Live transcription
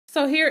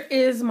So here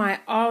is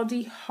my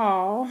Aldi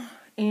haul,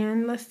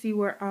 and let's see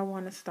where I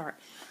want to start.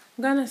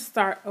 I'm going to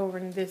start over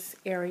in this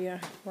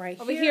area right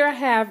here. Over here I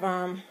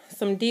have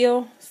some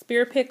dill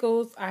spear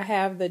pickles. I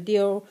have the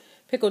dill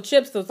pickle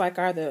chips. Those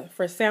are the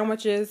for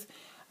sandwiches.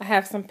 I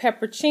have some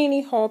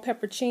peppercini, whole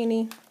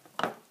peppercini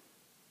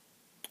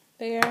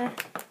there.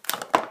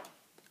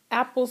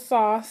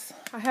 Applesauce.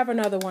 I have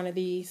another one of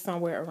these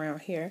somewhere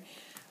around here.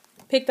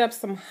 Picked up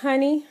some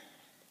honey,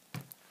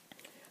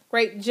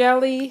 grape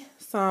jelly,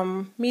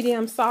 some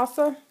medium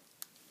salsa.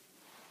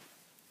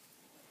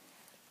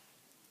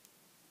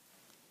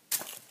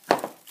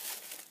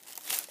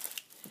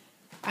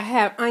 I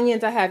have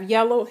onions. I have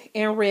yellow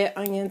and red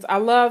onions. I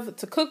love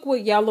to cook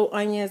with yellow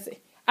onions.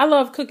 I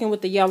love cooking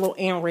with the yellow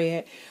and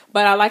red,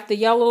 but I like the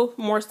yellow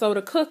more so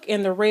to cook,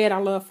 and the red I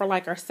love for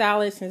like our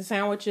salads and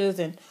sandwiches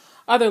and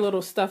other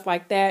little stuff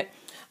like that.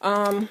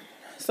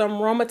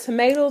 Some Roma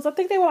tomatoes. I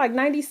think they were like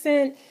 90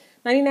 cents.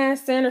 99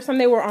 cents or something.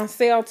 They were on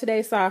sale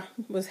today, so I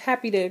was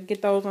happy to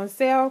get those on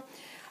sale.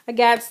 I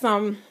got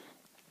some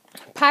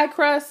pie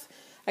crust.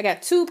 I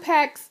got 2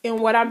 packs, and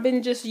what I've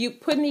been just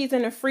putting these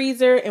in the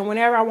freezer, and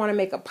whenever I want to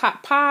make a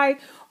pot pie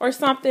or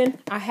something,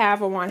 I have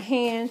them on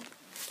hand.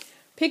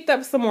 Picked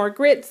up some more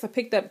grits. I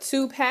picked up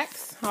 2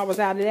 packs. I was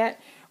out of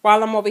that.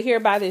 While I'm over here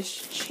by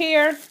this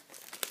chair,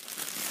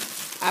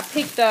 I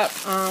picked up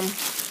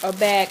a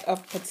bag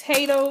of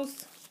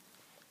potatoes.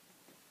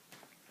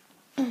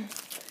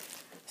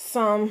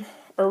 Some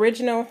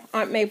original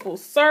Aunt Maple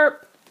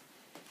syrup,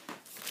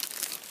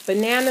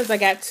 bananas. I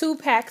got 2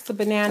 packs of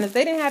bananas.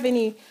 They didn't have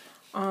any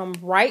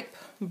ripe,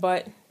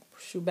 but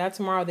shoot, by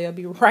tomorrow they'll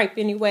be ripe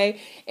anyway.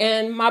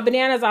 And my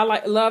bananas, I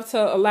love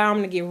to allow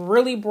them to get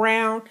really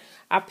brown.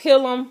 I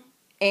peel them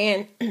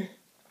and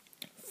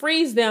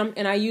freeze them,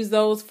 and I use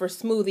those for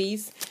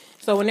smoothies.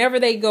 So whenever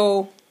they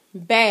go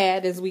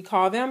bad, as we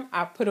call them,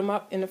 I put them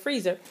up in the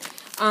freezer.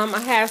 I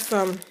have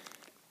some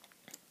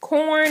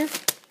corn,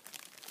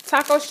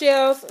 taco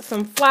shells,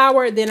 some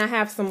flour, then I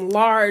have some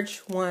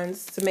large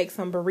ones to make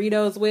some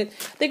burritos with.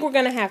 I think we're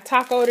going to have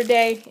taco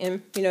today,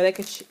 and you know, they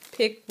could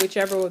pick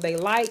whichever they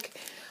like.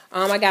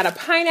 I got a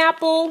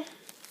pineapple.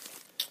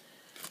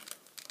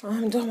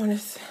 I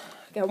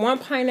got 1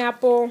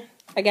 pineapple.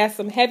 I got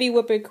some heavy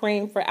whipping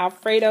cream for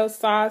Alfredo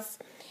sauce.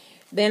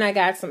 Then I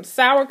got some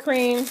sour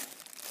cream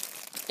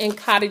and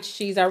cottage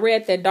cheese. I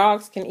read that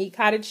dogs can eat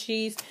cottage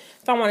cheese,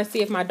 so I want to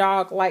see if my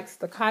dog likes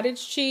the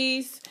cottage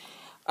cheese.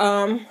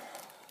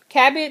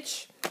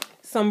 Cabbage,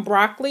 some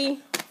broccoli,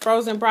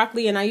 frozen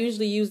broccoli, and I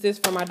usually use this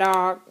for my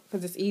dog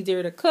because it's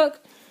easier to cook.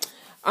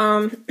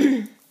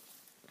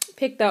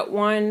 Picked up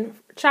 1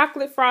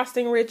 chocolate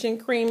frosting, rich and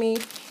creamy,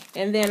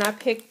 and then I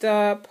picked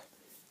up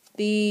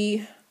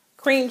the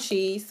cream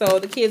cheese. So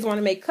the kids want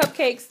to make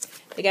cupcakes.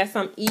 They got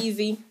something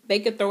easy. They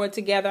could throw it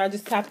together. I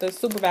just have to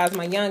supervise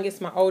my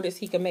youngest. My oldest,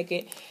 he can make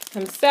it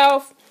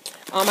himself.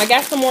 I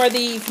got some more of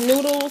these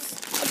noodles.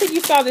 I think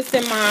you saw this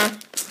in my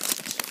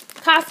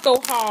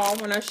Costco haul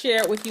when I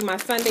shared with you my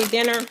Sunday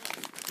dinner.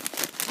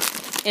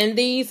 And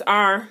these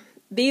are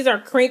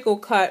crinkle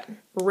cut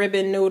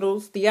ribbon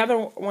noodles. The other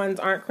ones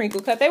aren't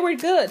crinkle cut. They were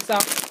good, so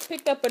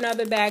picked up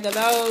another bag of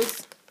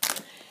those.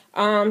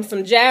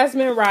 Some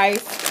jasmine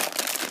rice.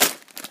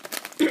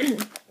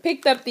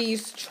 Picked up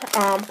these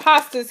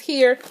pastas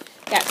here.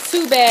 Got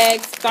 2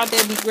 bags. Thought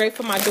they'd be great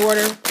for my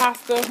daughter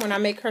pasta when I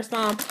make her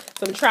some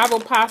travel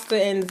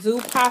pasta and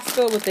zoo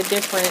pasta with the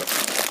different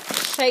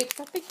shapes.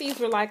 I think these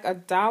were like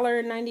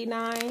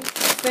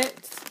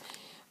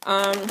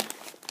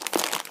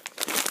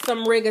 $1.99.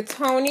 Some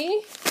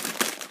rigatoni.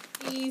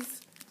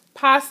 These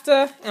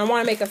pasta. And I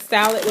want to make a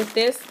salad with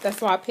this.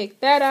 That's why I picked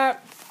that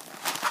up.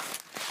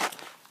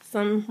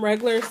 Some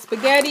regular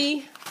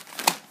spaghetti.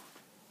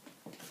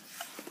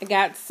 I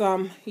got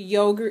some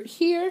yogurt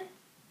here.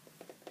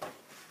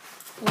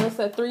 And it's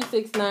a 3,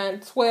 6, 9,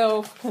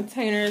 12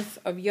 containers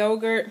of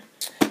yogurt.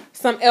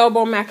 Some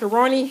elbow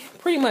macaroni.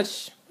 Pretty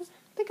much, I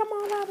think I'm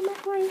all out of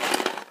macaroni.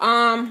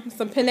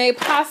 Some penne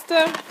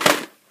pasta.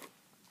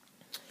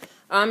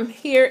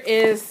 Here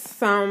is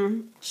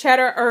some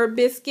cheddar herb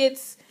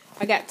biscuits.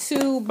 I got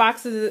 2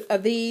 boxes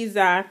of these.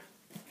 I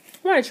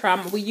want to try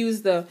them. We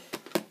use the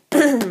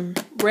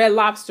Red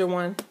Lobster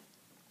one.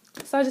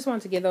 So I just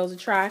wanted to give those a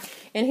try.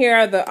 And here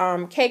are the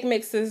cake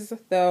mixes,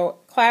 the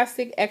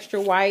classic extra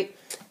white.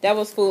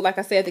 Devil's food. Like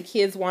I said, the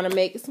kids want to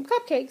make some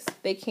cupcakes.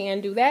 They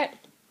can do that.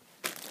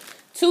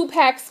 2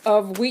 packs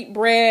of wheat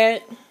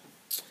bread.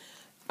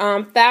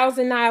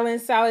 Thousand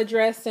Island salad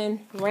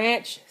dressing.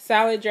 Ranch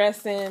salad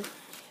dressing.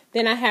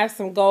 Then I have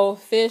some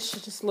goldfish.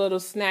 Just a little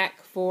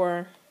snack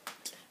for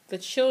the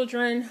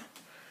children.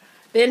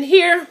 Then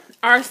here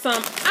are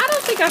some. I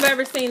don't think I've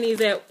ever seen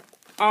these at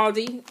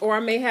Aldi, or I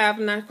may have,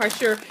 I'm not quite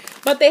sure,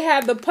 but they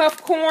have the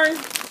puff corn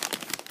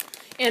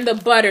and the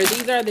butter.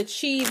 These are the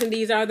cheese and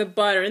these are the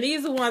butter, and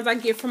these are the ones I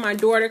get for my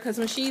daughter because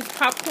when she eats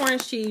popcorn,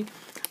 she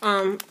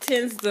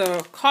tends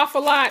to cough a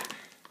lot.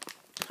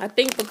 I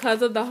think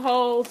because of the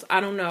holes, I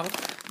don't know,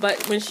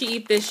 but when she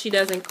eats this, she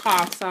doesn't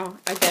cough, so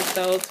I get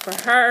those for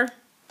her.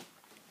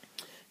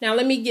 Now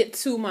let me get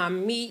to my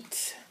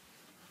meat.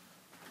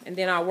 and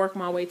then I'll work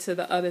my way to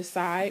the other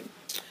side.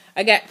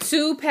 I got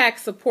 2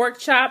 packs of pork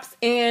chops,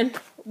 and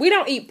we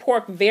don't eat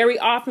pork very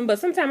often, but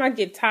sometimes I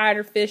get tired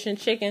of fish and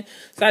chicken,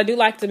 so I do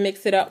like to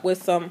mix it up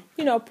with some,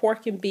 you know,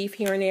 pork and beef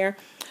here and there.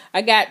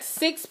 I got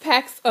 6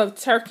 packs of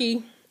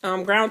turkey,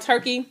 ground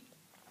turkey,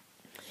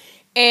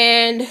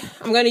 and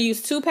I'm going to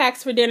use 2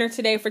 packs for dinner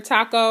today for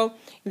taco.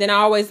 And then I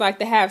always like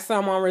to have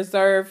some on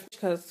reserve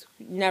because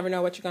you never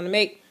know what you're going to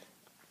make.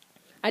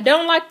 I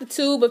don't like the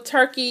tube of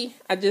turkey.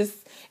 I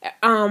used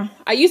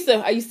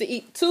to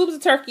eat tubes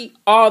of turkey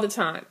all the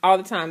time.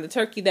 The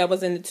turkey that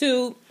was in the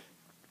tube.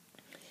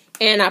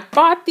 And I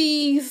bought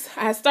these.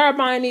 I had started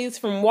buying these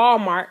from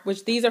Walmart,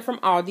 which these are from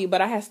Aldi,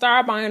 but I had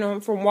started buying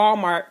them from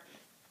Walmart.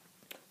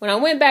 When I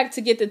went back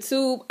to get the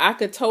tube, I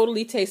could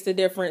totally taste the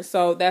difference.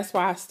 So that's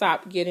why I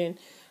stopped getting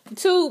the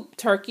tube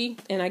turkey.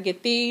 And I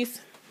get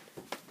these.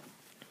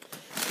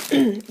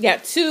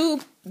 Got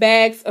 2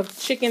 bags of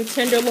chicken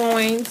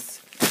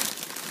tenderloins.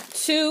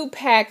 2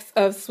 packs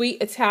of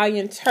sweet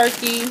Italian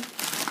turkey.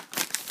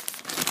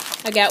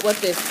 I got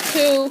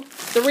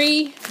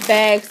 3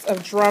 bags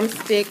of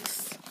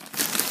drumsticks.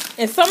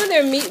 And some of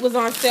their meat was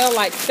on sale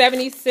like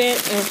 70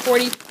 cents and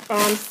 40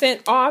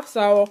 cent off.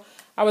 So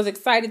I was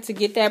excited to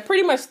get that.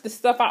 Pretty much the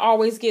stuff I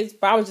always get,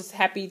 but I was just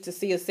happy to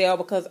see a sale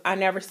because I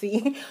never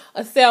see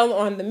a sale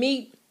on the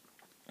meat.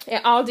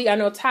 At Aldi, I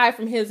know Ty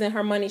from His and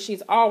Her Money,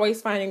 she's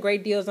always finding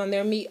great deals on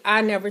their meat.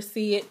 I never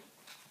see it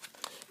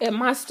at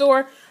my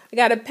store. I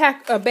got a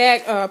pack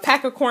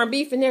of corned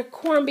beef, and their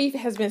corned beef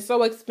has been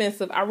so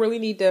expensive. I really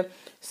need to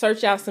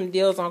search out some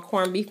deals on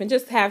corned beef and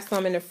just have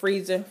some in the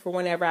freezer for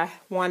whenever I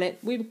want it.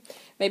 We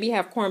maybe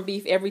have corned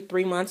beef every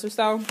 3 months or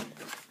so.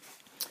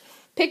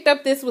 Picked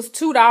up this was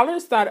 $2,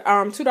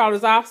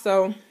 $2 off.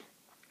 So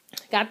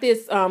got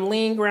this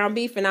lean ground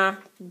beef, and I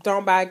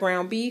don't buy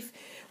ground beef,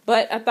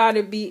 but I thought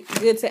it'd be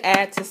good to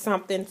add to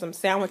something, some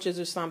sandwiches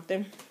or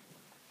something.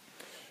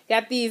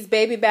 Got these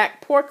baby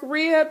back pork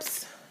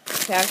ribs.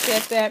 Okay, I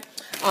said that.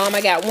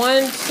 I got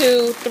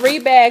 3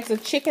 bags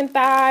of chicken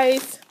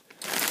thighs.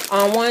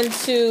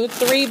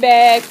 3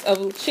 bags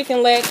of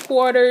chicken leg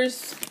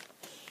quarters.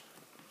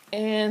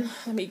 And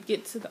let me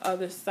get to the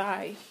other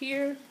side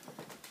here.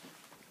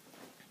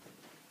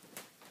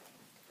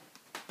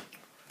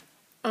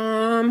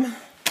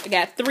 I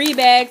got 3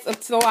 bags of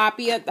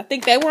tilapia. I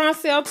think they were on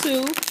sale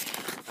too.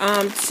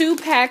 2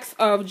 packs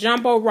of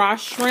jumbo raw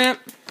shrimp.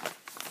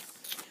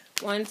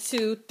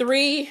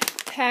 3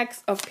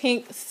 packs of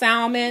pink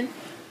salmon.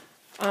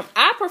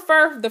 I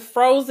prefer the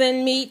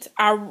frozen meat.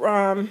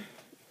 I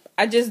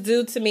just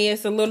do, to me,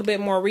 it's a little bit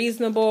more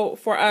reasonable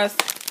for us,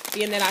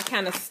 being that I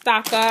kind of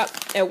stock up.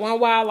 At one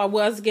while, I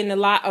was getting a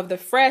lot of the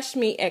fresh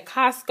meat at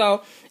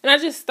Costco, and I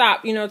just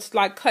stopped, you know, to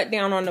like cut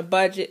down on the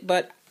budget.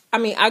 But I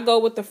mean, I go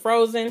with the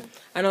frozen.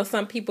 I know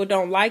some people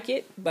don't like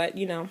it, but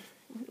you know,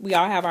 we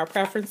all have our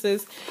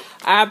preferences.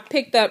 I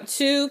picked up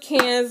 2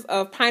 cans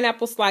of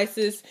pineapple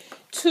slices,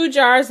 2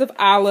 jars of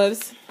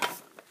olives,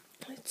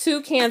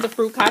 2 cans of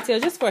fruit cocktail,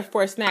 just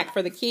for a snack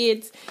for the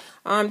kids.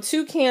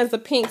 2 cans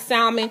of pink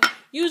salmon.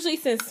 Usually,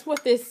 since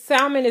this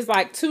salmon is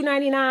like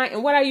 $2.99,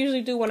 and what I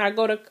usually do when I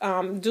go to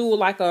do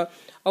like a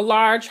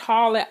large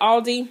haul at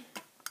Aldi,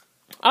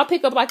 I'll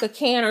pick up like a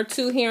can or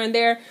 2 here and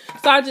there.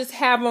 So I'll just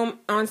have them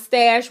on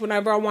stash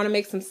whenever I want to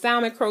make some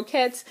salmon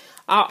croquettes.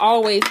 I'll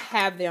always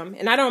have them.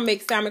 And I don't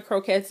make salmon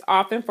croquettes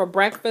often for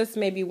breakfast,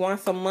 maybe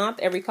once a month,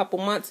 every couple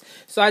months.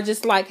 So I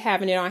just like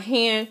having it on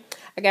hand.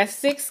 I got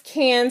 6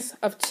 cans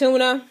of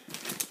tuna.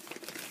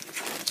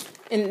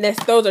 And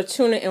those are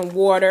tuna and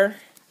water.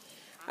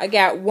 I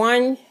got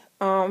 1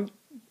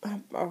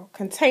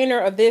 container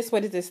of this.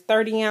 What is this?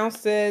 30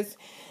 ounces.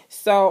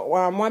 So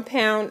 1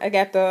 pound. I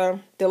got the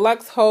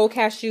deluxe whole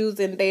cashews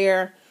in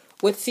there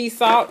with sea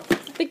salt. I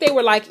think they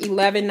were like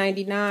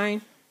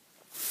 $11.99.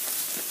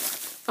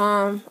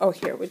 Oh,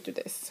 here, we'll do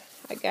this.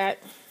 I got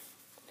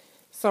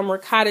some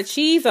ricotta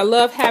cheese. I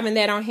love having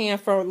that on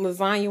hand for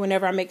lasagna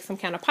whenever I make some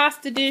kind of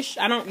pasta dish.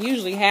 I don't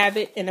usually have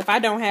it, and if I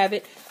don't have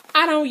it,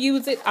 I don't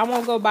use it. I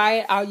won't go buy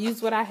it. I'll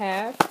use what I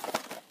have.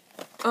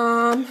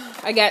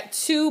 I got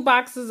 2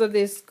 boxes of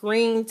this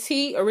green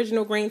tea,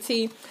 original green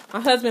tea. My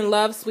husband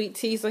loves sweet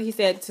tea, so he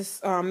said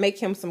to make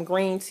him some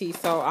green tea.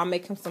 So I'll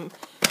make him some,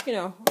 you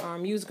know,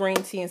 use green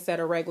tea instead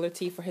of regular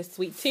tea for his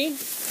sweet tea.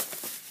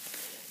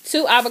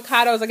 2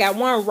 avocados. I got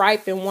 1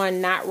 ripe and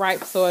 1 not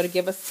ripe, so it'll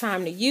give us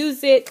time to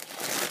use it.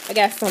 I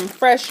got some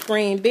fresh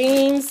green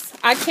beans.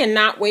 I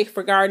cannot wait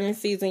for gardening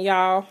season,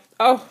 y'all.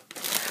 Oh,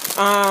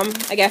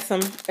 I got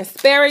some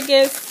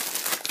asparagus,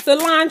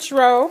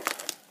 cilantro,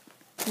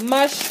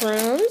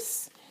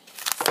 mushrooms,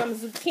 some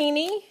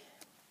zucchini,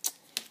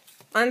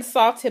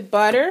 unsalted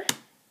butter.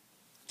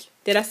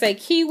 Did I say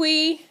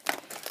kiwi?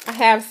 I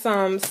have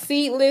some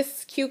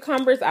seedless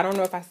cucumbers. I don't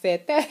know if I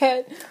said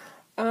that.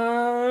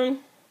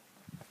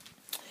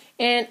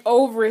 And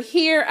over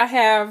here, I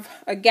have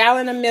a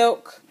gallon of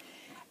milk.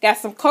 Got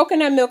some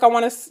coconut milk. I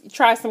want to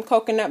try some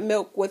coconut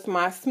milk with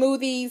my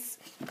smoothies.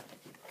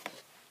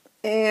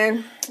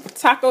 And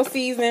taco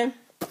season.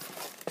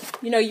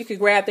 You know, you could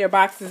grab their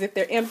boxes if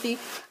they're empty.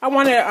 I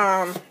want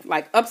to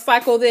like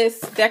upcycle this,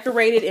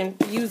 decorate it, and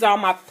use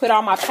put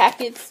all my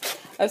packets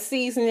of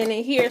seasoning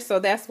in here. So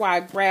that's why I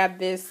grabbed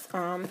this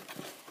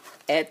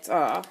at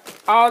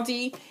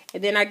Aldi.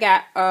 And then I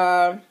got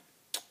a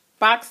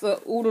box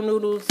of oodle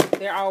noodles.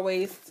 They're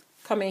always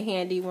come in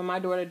handy when my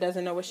daughter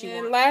doesn't know what she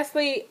wants. And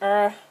lastly,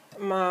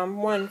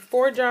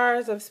 4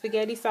 jars of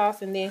spaghetti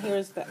sauce, and then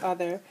here's the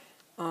other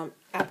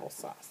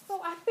applesauce.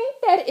 So I think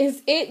that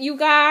is it, you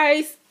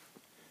guys.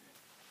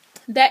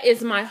 That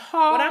is my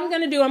haul. What I'm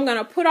going to do, I'm going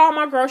to put all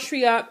my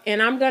grocery up,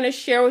 and I'm going to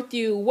share with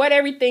you what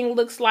everything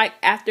looks like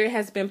after it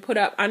has been put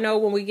up. I know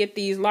when we get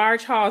these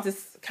large hauls,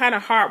 it's kind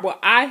of hard. Well,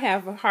 I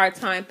have a hard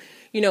time,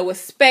 you know, with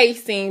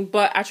spacing,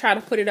 but I try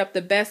to put it up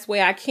the best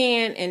way I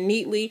can and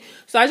neatly.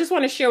 So I just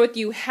want to share with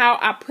you how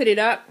I put it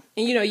up.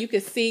 And, you know, you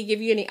can see,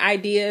 give you any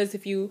ideas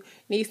if you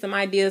need some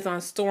ideas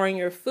on storing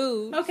your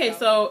food. Okay,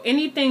 so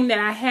anything that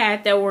I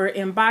had that were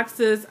in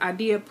boxes, I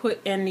did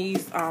put in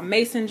these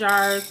mason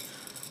jars.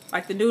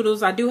 Like the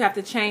noodles, I do have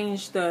to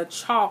change the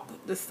chalk,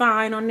 the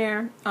sign on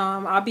there.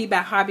 I'll be by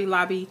Hobby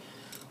Lobby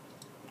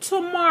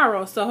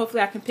tomorrow, so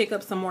hopefully I can pick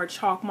up some more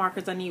chalk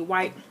markers. I need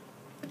white.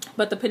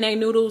 But the penne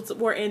noodles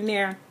were in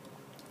there.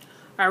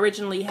 I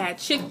originally had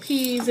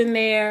chickpeas in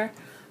there.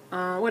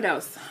 What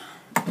else?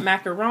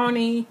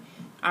 Macaroni.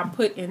 I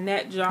put in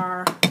that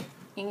jar.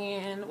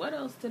 And what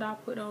else did I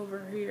put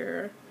over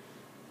here?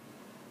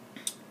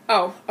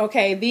 Oh,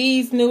 okay.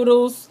 These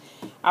noodles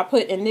I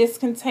put in this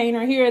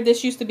container here.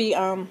 This used to be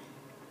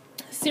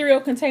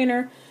cereal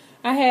container.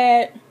 I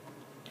had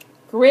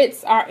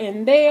grits are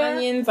in there.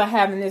 Onions I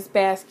have in this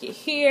basket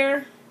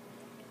here.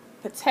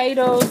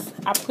 Potatoes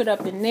I put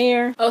up in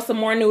there. Oh, some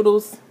more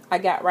noodles I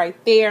got right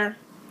there.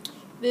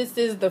 This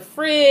is the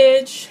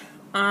fridge.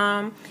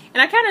 And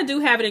I kind of do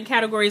have it in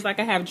categories. Like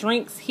I have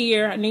drinks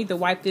here. I need to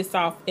wipe this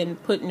off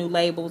and put new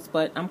labels,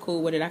 but I'm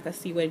cool with it. I can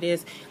see what it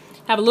is.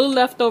 Have a little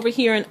leftover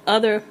here and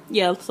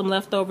some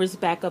leftovers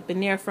back up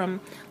in there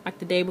from like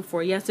the day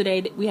before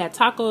yesterday. We had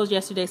tacos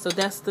yesterday, so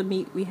that's the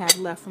meat we have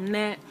left from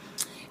that.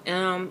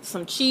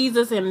 Some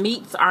cheeses and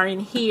meats are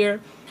in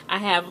here. I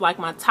have like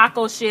my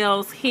taco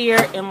shells here,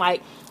 and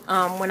like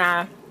when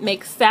I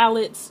make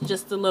salads,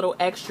 just the little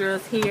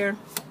extras here.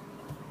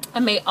 I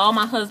made all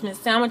my husband's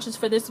sandwiches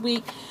for this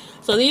week.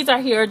 So these are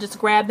here. Just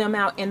grab them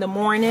out in the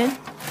morning.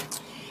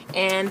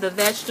 And the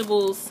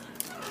vegetables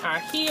are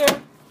here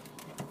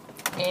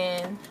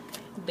and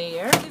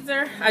there.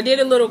 I did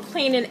a little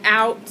cleaning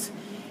out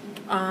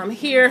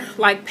here,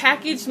 like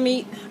packaged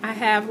meat. I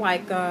have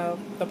like the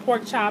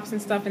pork chops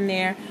and stuff in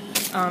there.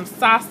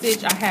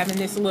 Sausage I have in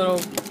this little,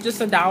 just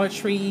a Dollar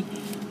Tree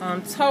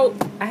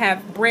tote. I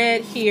have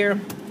bread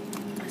here.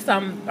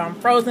 Some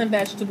frozen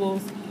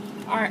vegetables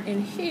are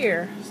in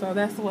here. So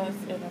that's what's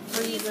in the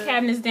freezer. These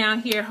cabinets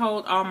down here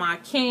hold all my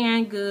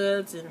canned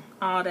goods and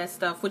all that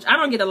stuff, which I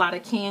don't get a lot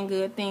of canned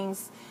good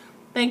things.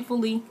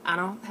 Thankfully, I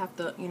don't have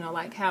to, you know,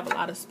 like have a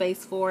lot of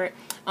space for it.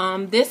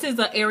 This is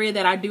an area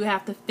that I do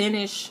have to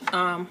finish,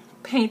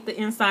 paint the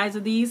insides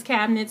of these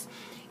cabinets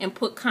and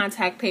put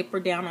contact paper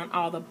down on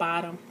all the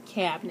bottom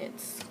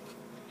cabinets.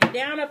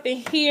 Down up in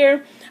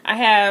here, I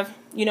have,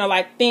 you know,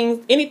 like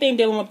things, anything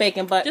dealing with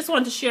bacon, but just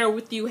wanted to share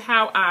with you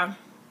how I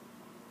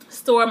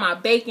store my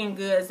bacon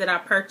goods that I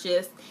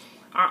purchased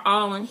are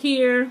all in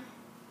here.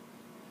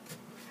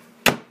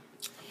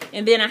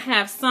 And then I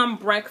have some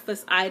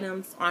breakfast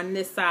items on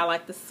this side,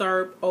 like the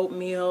syrup,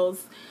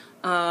 oatmeals,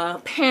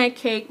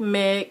 pancake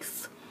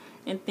mix,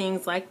 and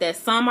things like that.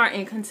 Some are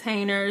in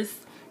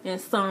containers and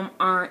some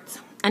aren't.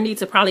 I need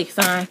to probably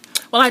find,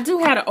 well, I do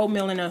have an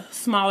oatmeal in a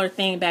smaller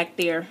thing back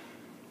there.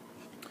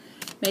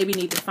 Maybe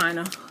need to find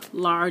a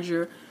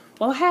larger.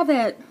 Well, I have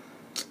that,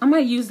 I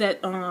might use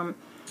that,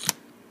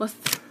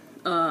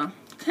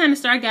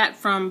 canister I got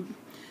from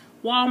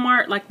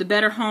Walmart, like the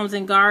Better Homes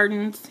and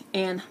Gardens,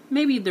 and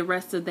maybe the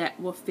rest of that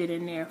will fit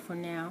in there for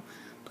now.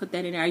 Put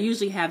that in there. I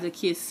usually have the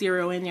kids'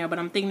 cereal in there, but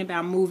I'm thinking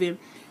about moving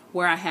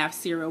where I have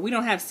cereal. We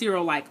don't have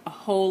cereal like a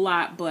whole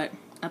lot, but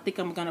I think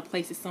I'm going to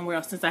place it somewhere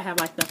else since I have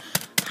like the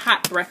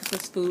hot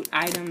breakfast food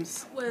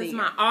items. This is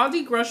my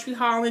Aldi grocery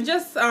haul and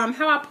just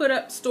how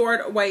I stored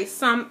away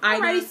some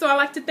items. Alrighty, so I'd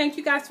like to thank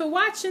you guys for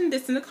watching.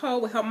 This is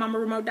Nicole with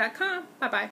HelpMamaRemote.com. Bye-bye.